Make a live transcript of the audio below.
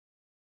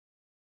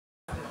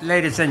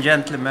Ladies and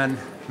gentlemen,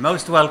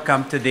 most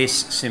welcome to this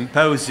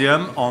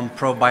symposium on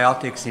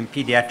probiotics in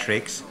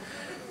pediatrics,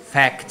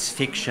 facts,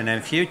 fiction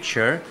and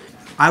future.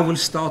 I will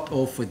start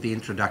off with the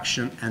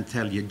introduction and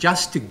tell you,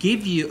 just to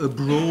give you a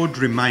broad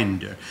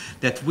reminder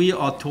that we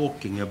are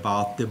talking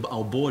about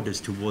our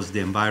borders towards the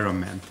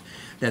environment,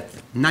 that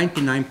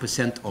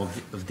 99%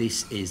 of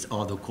this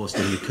are of course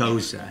the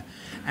mucosa,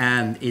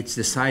 and it's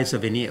the size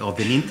of an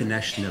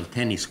international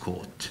tennis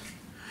court.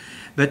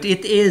 But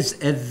it is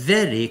a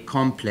very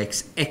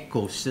complex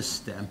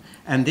ecosystem,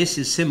 and this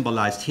is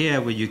symbolized here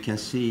where you can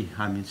see,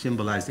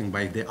 symbolizing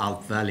by the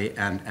Alp Valley,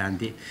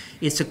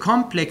 it's a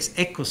complex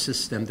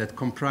ecosystem that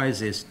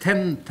comprises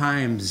 10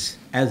 times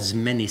as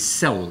many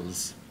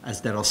cells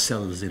as there are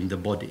cells in the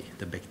body,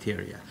 the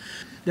bacteria.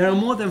 There are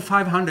more than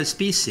 500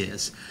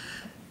 species,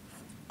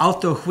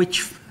 out of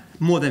which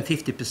more than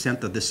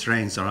 50% of the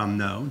strains are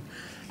unknown.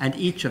 And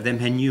each of them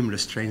have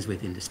numerous strains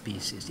within the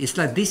species.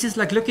 This is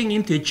like looking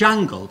into a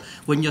jungle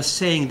when you're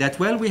saying that,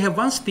 well, we have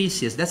one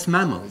species, that's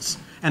mammals,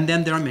 and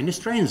then there are many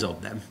strains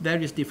of them,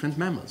 various different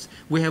mammals.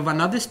 We have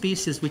another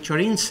species which are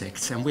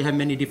insects, and we have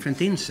many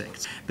different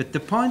insects. But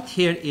the point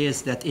here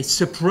is that it's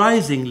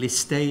surprisingly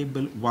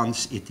stable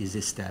once it is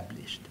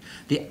established.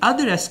 The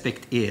other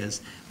aspect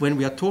is, when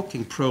we are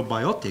talking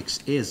probiotics,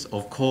 is,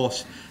 of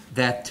course,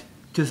 that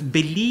to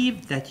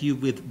believe that you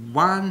with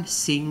one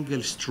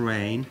single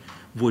strain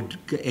would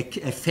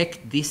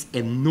affect this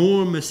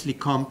enormously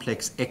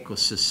complex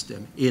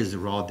ecosystem is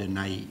rather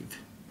naive.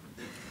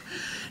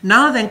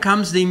 Now then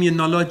comes the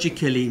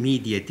immunologically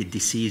mediated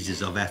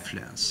diseases of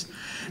affluence.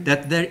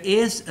 That there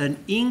is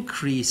an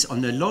increase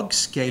on a log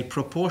scale,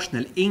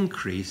 proportional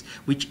increase,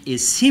 which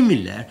is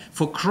similar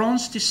for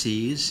Crohn's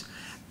disease,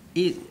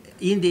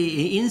 in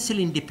the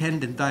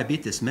insulin-dependent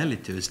diabetes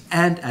mellitus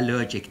and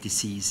allergic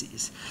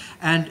diseases.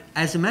 And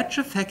as a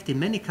matter of fact, in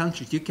many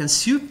countries, you can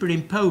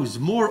superimpose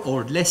more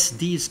or less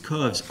these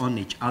curves on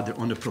each other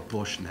on a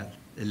proportional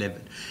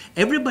level.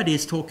 Everybody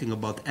is talking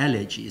about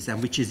allergies,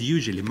 and which is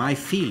usually my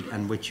field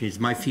and which is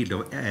my field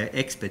of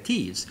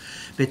expertise.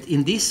 But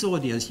in this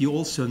audience, you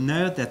also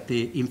know that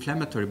the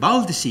inflammatory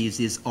bowel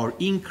diseases are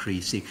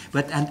increasing,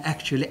 and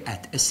actually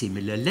at a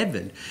similar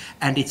level.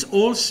 And it's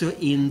also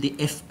in the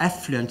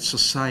affluent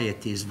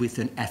societies with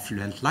an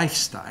affluent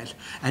lifestyle.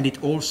 And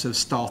it also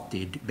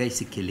started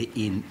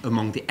basically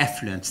among the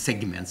affluent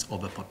segments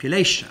of a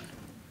population.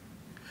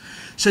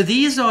 So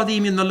these are the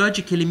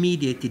immunologically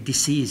mediated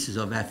diseases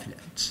of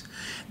affluence.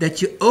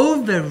 That you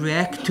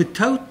overreact to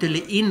totally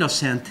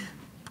innocent,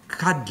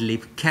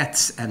 cuddly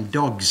cats and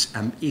dogs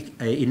and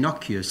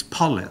innocuous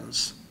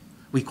pollens.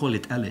 We call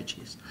it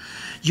allergies.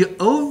 You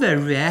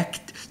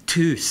overreact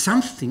to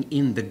something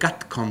in the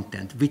gut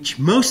content, which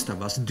most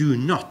of us do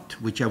not,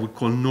 which I would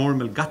call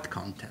normal gut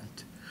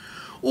content.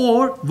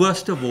 Or,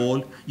 worst of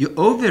all, you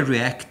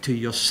overreact to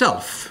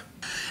yourself.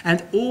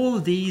 And all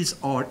these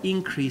are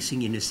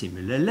increasing in a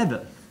similar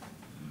level.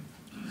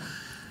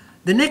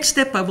 The next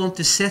step I want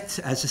to set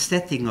as a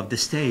setting of the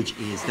stage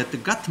is that the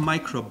gut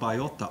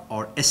microbiota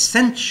are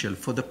essential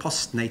for the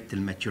postnatal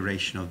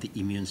maturation of the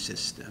immune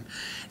system.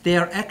 They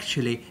are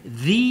actually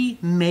the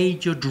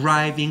major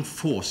driving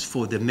force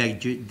for the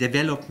major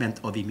development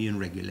of immune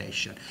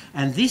regulation.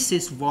 And this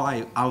is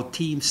why our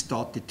team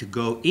started to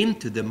go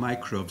into the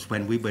microbes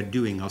when we were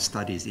doing our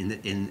studies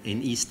in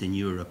Eastern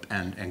Europe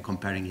and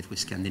comparing it with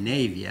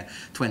Scandinavia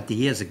 20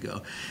 years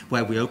ago,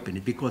 where we opened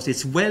it, because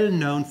it's well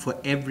known for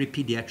every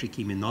pediatric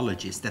immunologist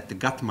that the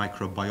gut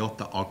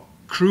microbiota are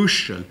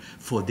crucial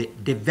for the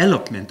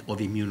development of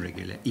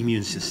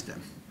immune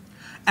system.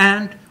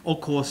 And,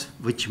 of course,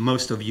 which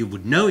most of you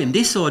would know in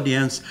this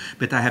audience,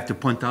 but I have to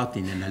point out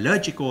in an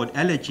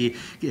allergy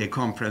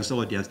conference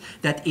audience,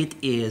 that it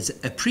is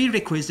a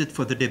prerequisite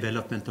for the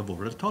development of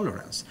oral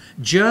tolerance.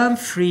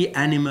 Germ-free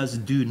animals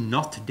do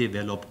not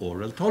develop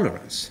oral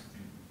tolerance.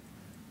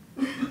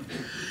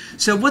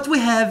 So what we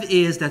have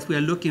is that we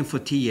are looking for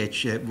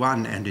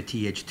Th1 and the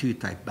Th2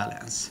 type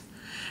balance.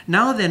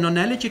 Now then, on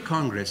allergy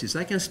congresses,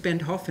 I can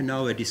spend half an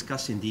hour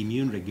discussing the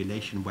immune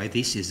regulation, why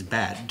this is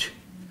bad,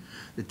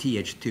 the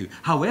Th2.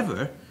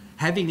 However,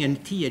 having a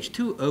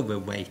Th2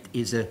 overweight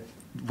is a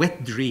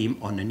wet dream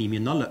on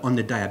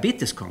the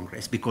diabetes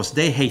congress, because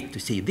they hate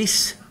to see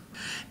this.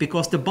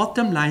 Because the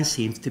bottom line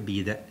seems to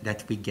be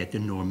that we get a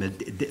normal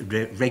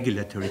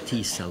regulatory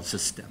T cell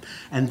system.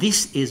 And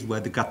this is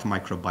where the gut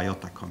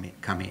microbiota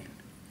come in.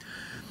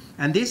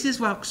 And this is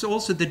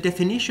also the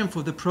definition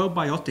for the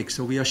probiotics,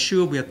 so we are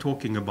sure we are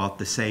talking about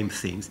the same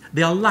things.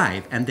 They are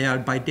live, and they are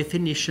by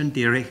definition,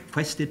 they're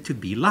requested to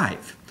be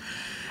live.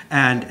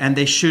 And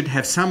they should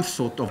have some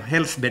sort of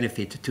health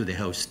benefit to the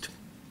host.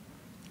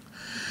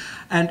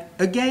 And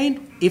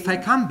again, if I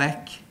come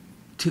back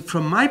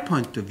from my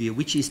point of view,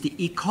 which is the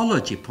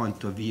ecology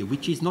point of view,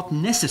 which is not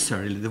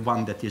necessarily the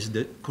one that is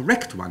the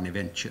correct one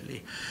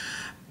eventually,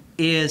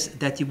 is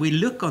that we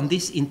look on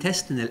this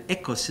intestinal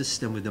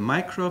ecosystem with the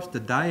microbes, the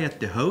diet,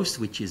 the host,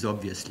 which is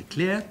obviously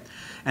clear.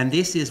 And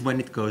this is when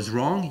it goes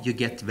wrong, you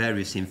get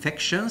various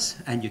infections,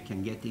 and you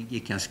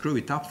can screw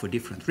it up for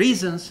different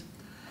reasons.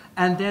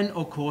 And then,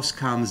 of course,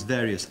 comes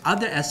various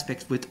other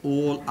aspects which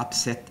all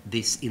upset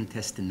this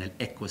intestinal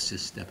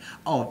ecosystem,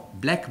 of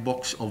black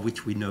box of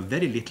which we know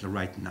very little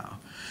right now.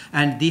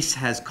 And this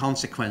has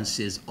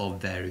consequences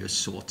of various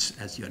sorts,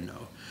 as you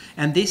know.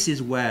 And this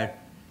is where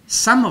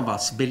some of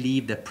us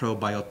believe that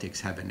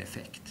probiotics have an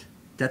effect.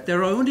 That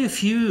there are only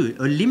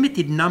a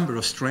limited number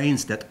of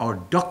strains that are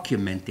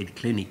documented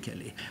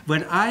clinically.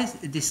 When I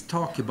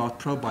talk about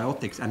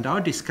probiotics, and our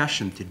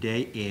discussion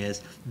today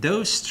is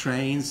those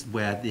strains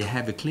where they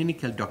have a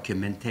clinical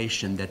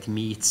documentation that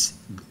meets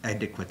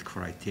adequate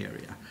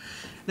criteria.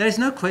 There is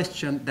no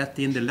question that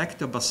in the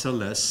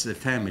Lactobacillus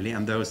family,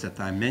 and those that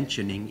I'm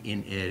mentioning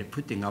in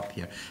putting up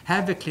here,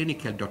 have a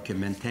clinical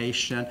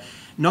documentation.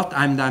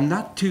 I'm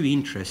not too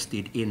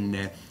interested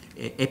in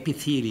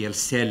epithelial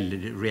cell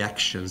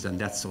reactions and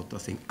that sort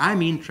of thing.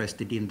 I'm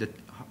interested in the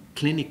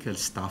clinical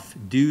stuff.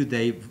 Do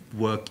they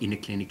work in a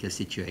clinical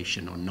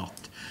situation or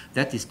not?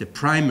 That is the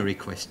primary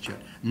question,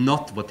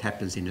 not what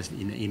happens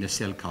in a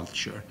cell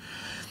culture.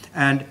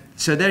 And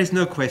so there is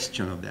no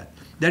question of that.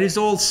 There is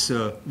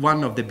also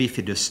one of the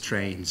bifidus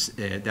strains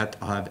that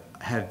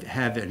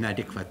have an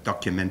adequate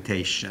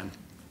documentation,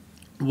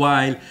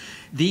 while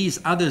these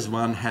others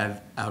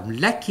are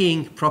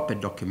lacking proper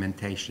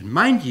documentation.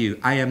 Mind you,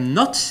 I am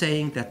not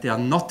saying that they are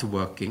not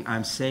working.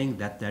 I'm saying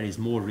that there is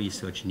more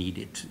research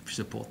needed to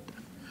support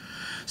them.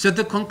 So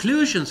the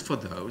conclusions for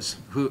those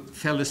who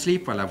fell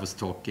asleep while I was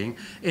talking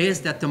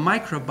is that the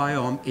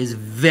microbiome is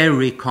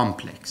very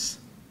complex,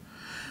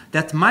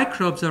 that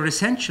microbes are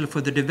essential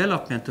for the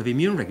development of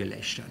immune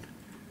regulation,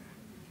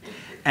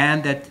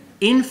 and that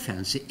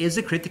infancy is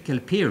a critical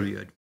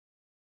period.